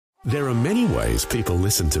There are many ways people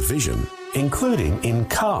listen to Vision, including in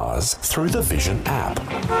cars through the Vision app.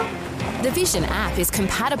 The Vision app is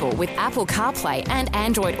compatible with Apple CarPlay and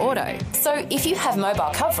Android Auto, so if you have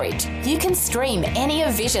mobile coverage, you can stream any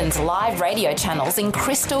of Vision's live radio channels in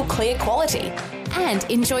crystal clear quality and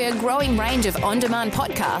enjoy a growing range of on-demand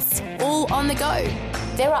podcasts all on the go.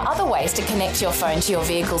 There are other ways to connect your phone to your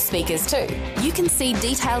vehicle speakers too. You can see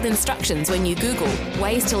detailed instructions when you Google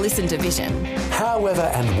ways to listen to Vision. However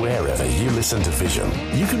and wherever you listen to Vision,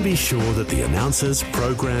 you can be sure that the announcers,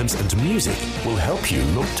 programs and music will help you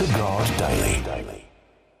look to God daily.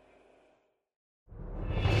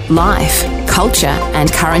 Life, culture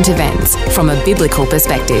and current events from a biblical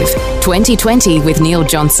perspective. 2020 with Neil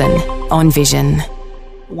Johnson on Vision.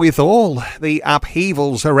 With all the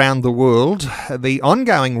upheavals around the world, the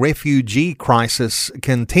ongoing refugee crisis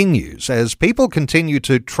continues as people continue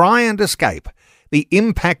to try and escape the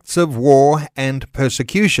impacts of war and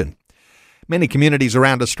persecution. Many communities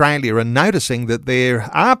around Australia are noticing that there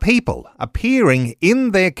are people appearing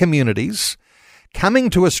in their communities coming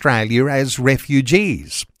to Australia as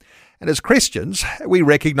refugees. And as Christians, we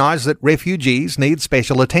recognise that refugees need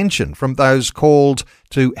special attention from those called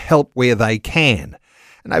to help where they can.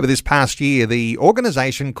 And over this past year, the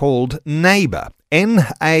organisation called NAYBA,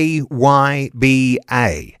 N-A-Y-B-A,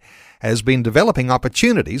 has been developing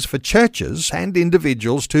opportunities for churches and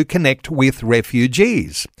individuals to connect with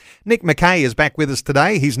refugees. Nick Mackay is back with us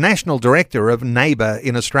today. He's National Director of NAYBA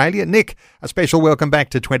in Australia. Nick, a special welcome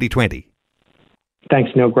back to 2020.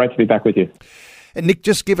 Thanks, Neil. Great to be back with you. Nick,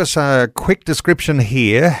 just give us a quick description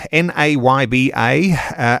here.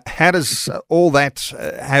 NAYBA, how does all that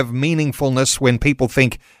have meaningfulness when people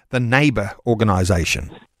think the NAYBA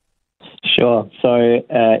organisation? Sure. So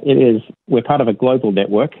we're part of a global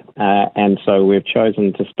network, and so we've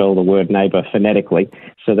chosen to spell the word neighbour phonetically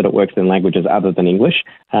so that it works in languages other than English.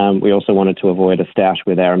 We also wanted to avoid a stoush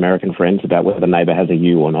with our American friends about whether neighbour has a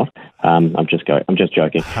U or not. I'm just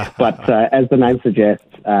joking. But as the name suggests,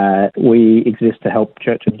 we exist to help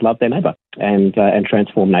churches love their neighbour and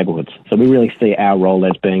transform neighbourhoods. So we really see our role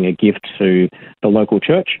as being a gift to the local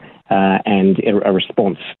church and a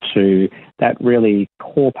response to that really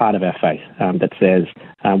core part of our faith that says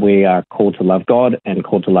we are called to love God and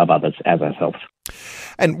called to love others as ourselves.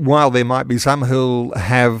 And while there might be some who'll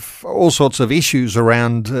have all sorts of issues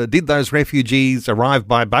around did those refugees arrive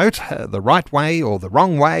by boat the right way or the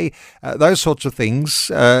wrong way, those sorts of things,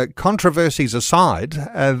 controversies aside,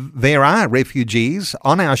 there are refugees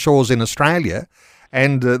on our shores in Australia,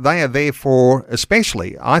 and they are there for,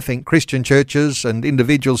 especially, I think, Christian churches and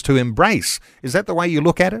individuals to embrace. Is that the way you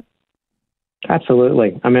look at it?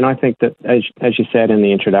 Absolutely. I mean, I think that, as you said in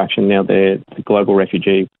the introduction, now the global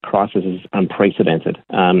refugee crisis is unprecedented.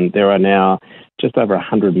 There are now just over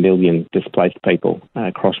 100 million displaced people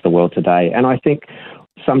across the world today. And I think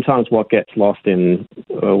sometimes what gets lost in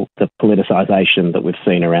the politicisation that we've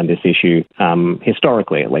seen around this issue,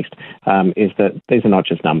 historically at least, is that these are not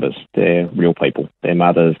just numbers. They're real people. They're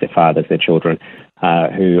mothers, their fathers, their children,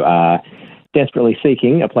 who are desperately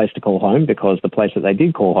seeking a place to call home because the place that they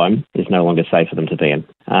did call home is no longer safe for them to be in.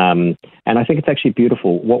 And I think it's actually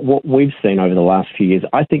beautiful. What we've seen over the last few years,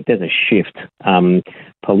 I think there's a shift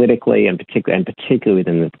politically and particularly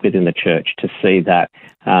within the church to see that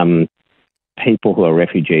people who are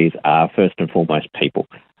refugees are first and foremost people.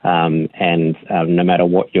 And no matter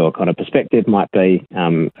what your kind of perspective might be,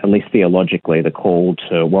 at least theologically, the call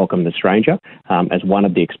to welcome the stranger as one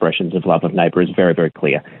of the expressions of love of neighbour is very, very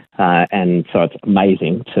clear. And so it's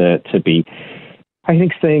amazing to be, I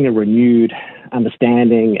think, seeing a renewed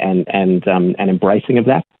understanding and embracing of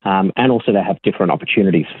that, and also to have different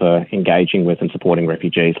opportunities for engaging with and supporting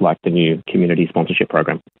refugees, like the new community sponsorship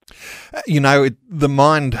program. The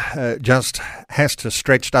mind just has to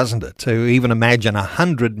stretch, doesn't it, to even imagine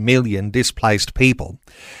 100 million displaced people.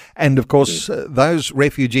 And of course, those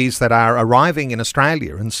refugees that are arriving in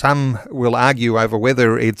Australia, and some will argue over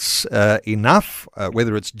whether it's enough,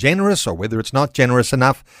 whether it's generous or whether it's not generous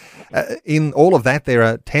enough. In all of that, there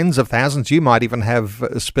are tens of thousands, you might even have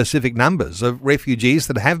specific numbers of refugees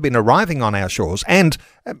that have been arriving on our shores and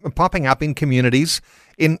popping up in communities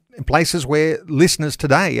in places where listeners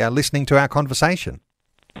today are listening to our conversation.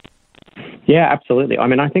 Yeah, absolutely. I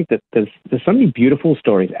mean, I think that there's so many beautiful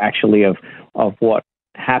stories actually of what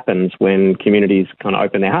happens when communities kind of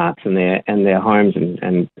open their hearts and their homes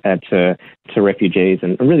and to refugees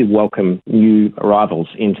and really welcome new arrivals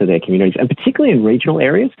into their communities, and particularly in regional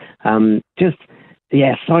areas.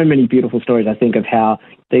 So many beautiful stories, I think, of how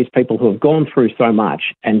these people who have gone through so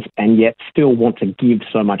much and yet still want to give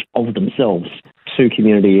so much of themselves to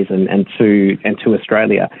communities and to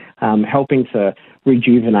Australia, helping to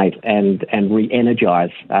rejuvenate and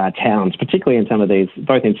re-energize towns, particularly in some of these,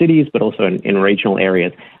 both in cities but also in regional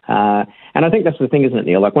areas. And I think that's the thing, isn't it,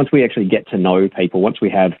 Neil? Like, once we actually get to know people, once we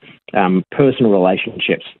have personal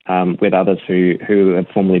relationships with others who have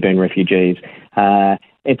formerly been refugees,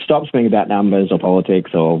 it stops being about numbers or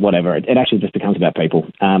politics or whatever. It actually just becomes about people.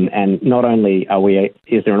 And not only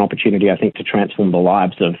is there an opportunity, I think, to transform the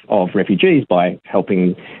lives of refugees by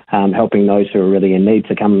helping those who are really in need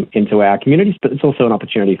to come into our communities, but it's also an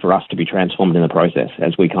opportunity for us to be transformed in the process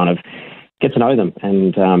as we kind of get to know them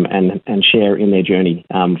and share in their journey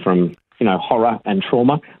from horror and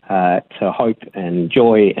trauma to hope and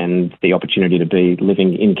joy and the opportunity to be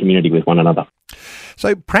living in community with one another.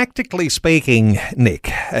 So practically speaking, Nick,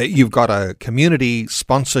 you've got a community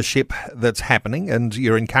sponsorship that's happening and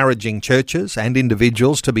you're encouraging churches and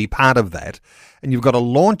individuals to be part of that. And you've got a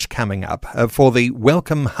launch coming up for the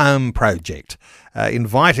Welcome Home project,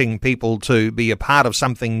 inviting people to be a part of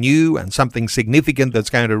something new and something significant that's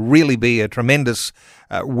going to really be a tremendous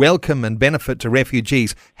welcome and benefit to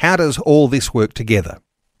refugees. How does all this work together?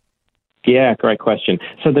 Yeah, great question.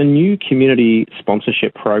 So the new community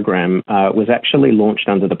sponsorship program was actually launched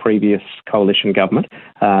under the previous coalition government,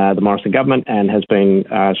 the Morrison government, and has been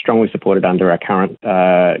strongly supported under our current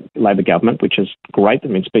Labor government, which is great. I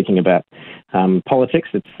mean, speaking about politics,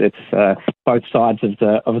 it's both sides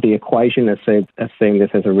of the equation are seeing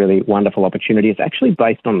this as a really wonderful opportunity. It's actually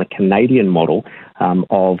based on the Canadian model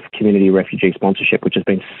of community refugee sponsorship, which has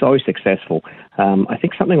been so successful. I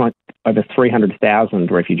think something like over 300,000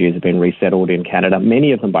 refugees have been resettled in Canada,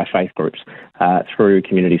 many of them by faith groups through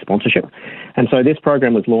community sponsorship. And so this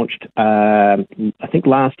program was launched, I think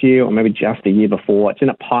last year or maybe just a year before. It's in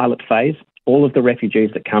a pilot phase. All of the refugees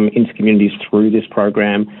that come into communities through this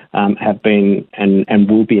program have been and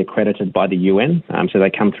will be accredited by the UN. So they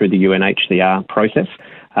come through the UNHCR process.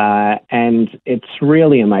 And it's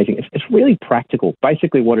really amazing. It's really practical.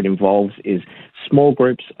 Basically what it involves is small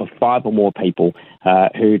groups of 5 or more people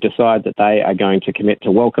who decide that they are going to commit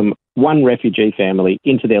to welcome one refugee family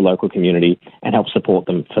into their local community and help support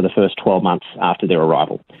them for the first 12 months after their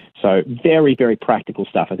arrival. So very, very practical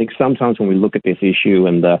stuff. I think sometimes when we look at this issue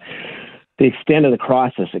and the extent of the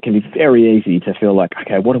crisis, it can be very easy to feel like,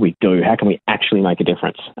 okay, what do we do? How can we actually make a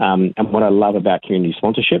difference? And what I love about community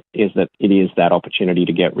sponsorship is that it is that opportunity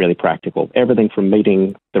to get really practical. Everything from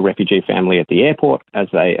meeting the refugee family at the airport as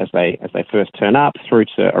they first turn up, through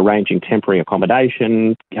to arranging temporary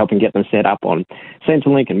accommodation, helping get them set up on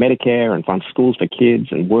Centrelink and Medicare and fund schools for kids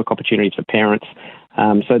and work opportunities for parents.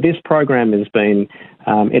 So this program has been,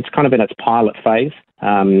 it's kind of in its pilot phase.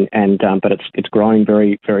 But it's growing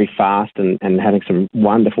very, very fast and having some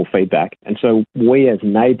wonderful feedback. And so we as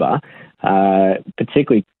NAYBA,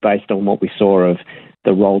 particularly based on what we saw of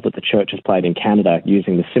the role that the church has played in Canada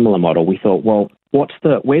using the similar model, we thought, well,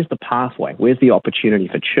 where's the pathway? Where's the opportunity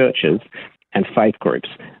for churches and faith groups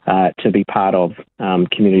to be part of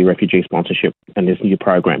community refugee sponsorship and this new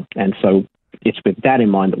program? And so it's with that in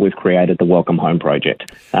mind that we've created the Welcome Home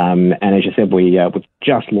project. And as you said, we've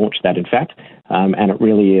just launched that, in fact, and it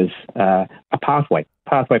really is a pathway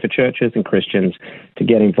for churches and Christians to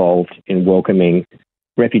get involved in welcoming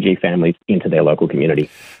refugee families into their local community.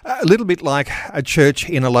 A little bit like a church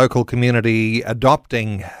in a local community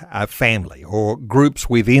adopting a family, or groups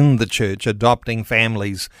within the church adopting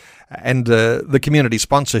families. And the community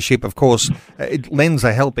sponsorship, of course, it lends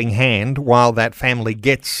a helping hand while that family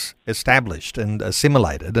gets established and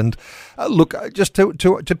assimilated. And look, just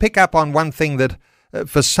to pick up on one thing that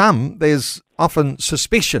for some, there's often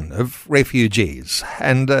suspicion of refugees.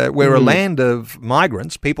 And we're a land of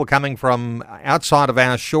migrants, people coming from outside of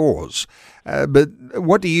our shores. But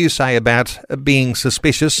what do you say about being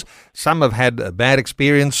suspicious? Some have had a bad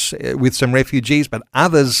experience with some refugees, but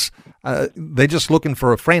others, they're just looking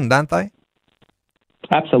for a friend, aren't they?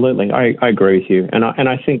 Absolutely. I agree with you. And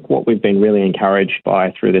I think what we've been really encouraged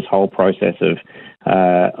by through this whole process of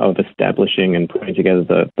establishing and putting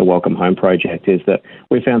together the Welcome Home project is that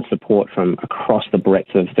we found support from across the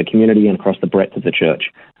breadth of the community and across the breadth of the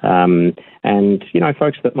church. And,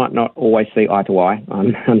 folks that might not always see eye to eye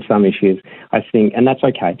on some issues, I think, and that's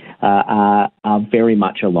okay, are very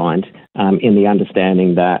much aligned in the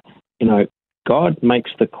understanding that, God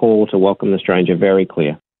makes the call to welcome the stranger very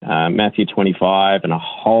clear. Matthew 25 and a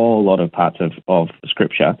whole lot of parts of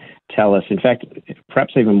Scripture tell us, in fact,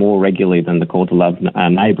 perhaps even more regularly than the call to love our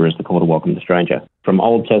neighbour is the call to welcome the stranger, from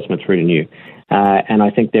Old Testament through to New. And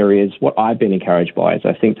I think there is, what I've been encouraged by is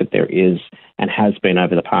I think that there is, and has been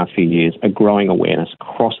over the past few years, a growing awareness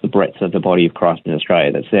across the breadth of the body of Christ in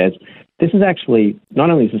Australia that says, this is actually,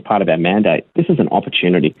 not only is this part of our mandate, this is an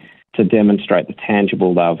opportunity. to demonstrate the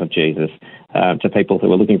tangible love of Jesus to people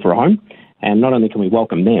who are looking for a home. And not only can we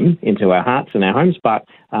welcome them into our hearts and our homes, but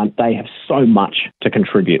they have so much to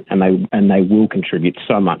contribute, and they will contribute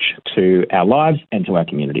so much to our lives and to our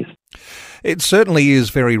communities. It certainly is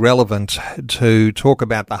very relevant to talk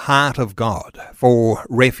about the heart of God for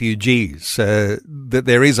refugees, that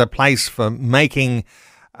there is a place for making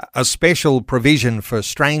a special provision for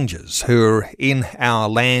strangers who are in our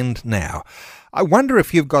land now. I wonder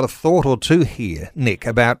if you've got a thought or two here, Nick,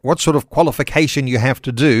 about what sort of qualification you have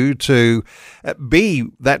to do to be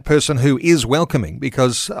that person who is welcoming,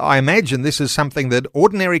 because I imagine this is something that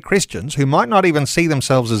ordinary Christians who might not even see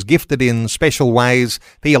themselves as gifted in special ways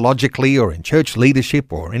theologically or in church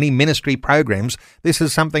leadership or any ministry programs, this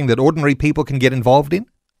is something that ordinary people can get involved in?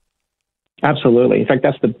 Absolutely. In fact,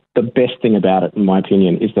 that's the best thing about it, in my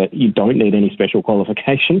opinion, is that you don't need any special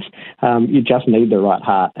qualifications. You just need the right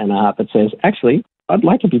heart, and a heart that says, actually, I'd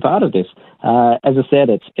like to be part of this. As I said,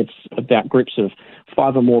 it's about groups of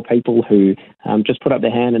 5 or more people who just put up their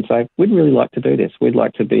hand and say, we'd really like to do this. We'd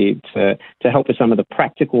like to help with some of the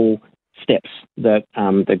practical steps that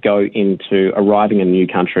go into arriving in a new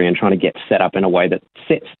country and trying to get set up in a way that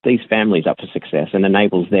sets these families up for success and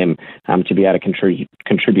enables them to be able to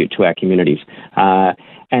contribute to our communities. And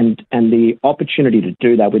the opportunity to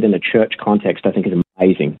do that within a church context, I think, is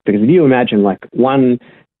amazing. Because if you imagine like one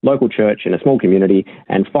local church in a small community,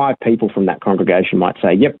 and 5 people from that congregation might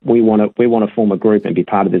say, yep, we want to form a group and be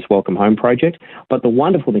part of this Welcome Home project. But the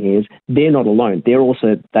wonderful thing is they're not alone.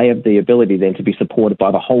 They have the ability then to be supported by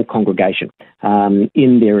the whole congregation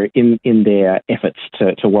in their efforts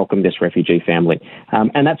to welcome this refugee family.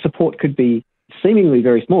 And that support could be seemingly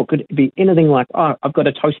very small. Could be anything like, I've got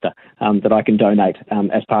a toaster that I can donate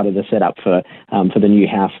as part of the setup for the new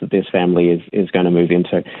house that this family is going to move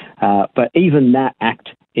into. But even that act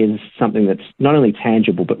is something that's not only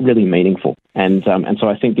tangible but really meaningful. And so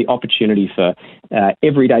I think the opportunity for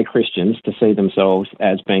everyday Christians to see themselves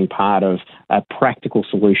as being part of a practical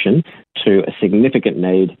solution to a significant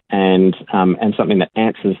need and something that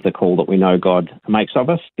answers the call that we know God makes of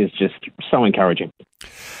us is just so encouraging.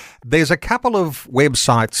 There's a couple of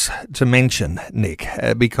websites to mention, Nick,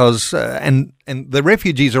 because and the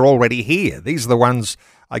refugees are already here. These are the ones,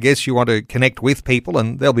 I guess, you want to connect with people,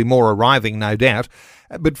 and there'll be more arriving, no doubt.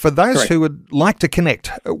 But for those Correct. who would like to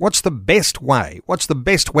connect, what's the best way, what's the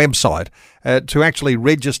best website to actually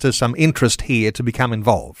register some interest here to become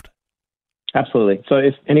involved? Absolutely. So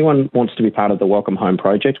if anyone wants to be part of the Welcome Home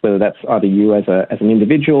project, whether that's either you as an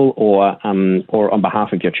individual or on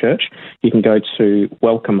behalf of your church, you can go to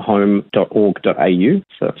welcomehome.org.au.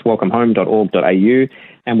 So that's welcomehome.org.au,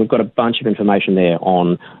 and we've got a bunch of information there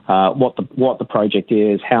on what the project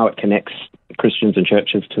is, how it connects Christians and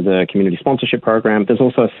churches to the community sponsorship program. There's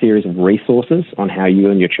also a series of resources on how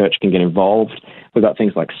you and your church can get involved. We've got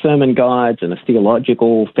things like sermon guides and a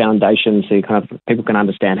theological foundation, so people can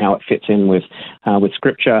understand how it fits in with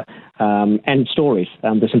Scripture, and stories.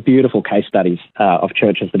 There's some beautiful case studies of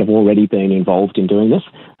churches that have already been involved in doing this.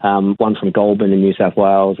 One from Goulburn in New South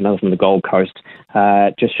Wales, another from the Gold Coast,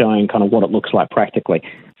 just showing kind of what it looks like practically.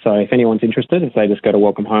 So if anyone's interested, they just go to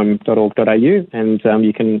welcomehome.org.au and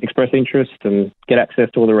you can express interest and get access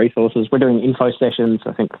to all the resources. We're doing info sessions,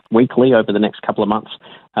 I think, weekly over the next couple of months.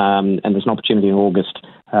 And there's an opportunity in August,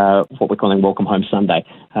 what we're calling Welcome Home Sunday,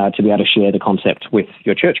 to be able to share the concept with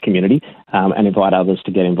your church community and invite others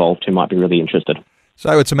to get involved who might be really interested.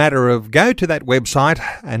 So it's a matter of go to that website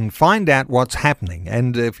and find out what's happening.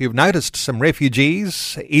 And if you've noticed some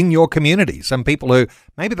refugees in your community, some people who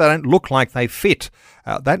maybe they don't look like they fit,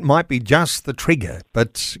 that might be just the trigger.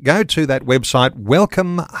 But go to that website,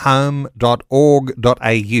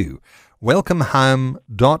 welcomehome.org.au.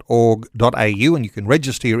 welcomehome.org.au, and you can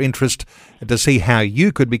register your interest to see how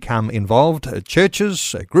you could become involved.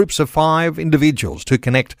 Churches, groups of 5 individuals to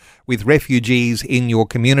connect with refugees in your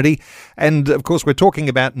community. And of course, we're talking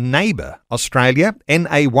about NAYBA Australia,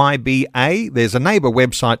 NAYBA. There's a NAYBA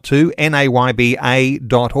website too, nayba.org/AU.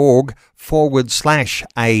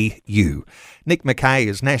 Nick Mackay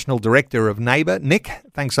is National Director of NAYBA. Nick,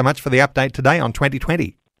 thanks so much for the update today on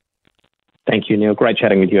 2020. Thank you, Neil. Great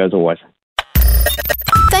chatting with you as always.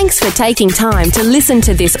 Thanks for taking time to listen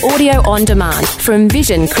to this audio on demand from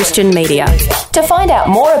Vision Christian Media. To find out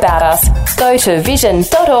more about us, go to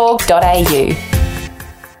vision.org.au.